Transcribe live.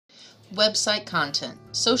Website content,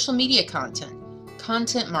 social media content,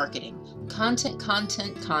 content marketing, content.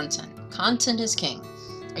 Content is king.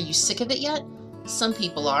 Are you sick of it yet? Some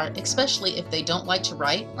people are, especially if they don't like to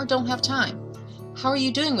write or don't have time. How are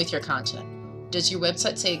you doing with your content? Does your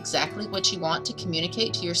website say exactly what you want to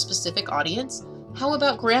communicate to your specific audience? How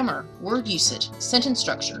about grammar, word usage, sentence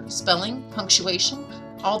structure, spelling, punctuation,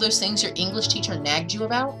 all those things your English teacher nagged you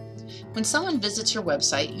about? When someone visits your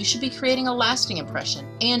website, you should be creating a lasting impression,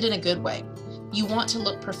 and in a good way. You want to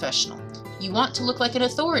look professional. You want to look like an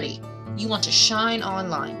authority. You want to shine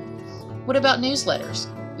online. What about newsletters?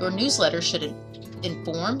 Your newsletter should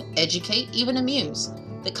inform, educate, even amuse.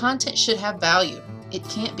 The content should have value. It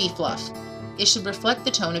can't be fluff. It should reflect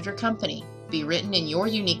the tone of your company, be written in your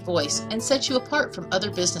unique voice, and set you apart from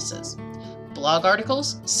other businesses. Blog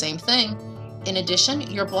articles, same thing. In addition,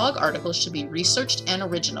 your blog articles should be researched and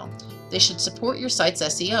original. They should support your site's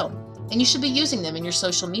SEO, and you should be using them in your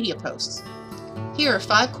social media posts. Here are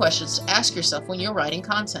 5 questions to ask yourself when you're writing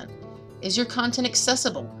content. Is your content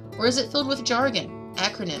accessible, or is it filled with jargon,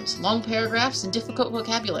 acronyms, long paragraphs, and difficult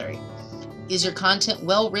vocabulary? Is your content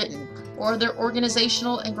well written, or are there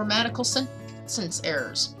organizational and grammatical sentence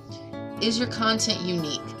errors? Is your content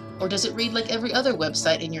unique, or does it read like every other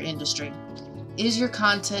website in your industry? Is your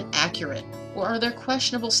content accurate, or are there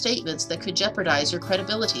questionable statements that could jeopardize your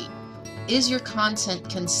credibility? Is your content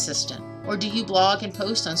consistent, or do you blog and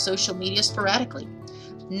post on social media sporadically?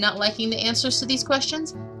 Not liking the answers to these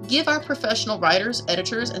questions? Give our professional writers,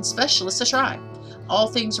 editors, and specialists a try. All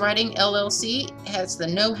Things Writing LLC has the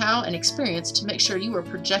know-how and experience to make sure you are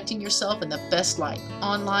projecting yourself in the best light,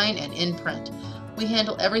 online and in print. We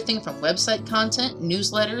handle everything from website content,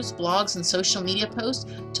 newsletters, blogs, and social media posts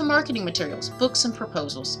to marketing materials, books, and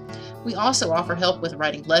proposals. We also offer help with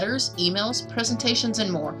writing letters, emails, presentations,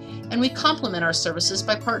 and more, and we complement our services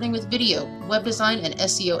by partnering with video, web design, and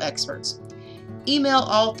SEO experts. Email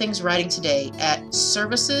All Things Writing today at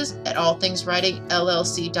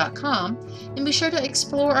services@allthingswritingllc.com, and be sure to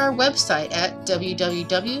explore our website at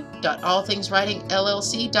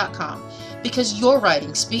www.allthingswritingllc.com, because your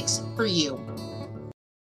writing speaks for you.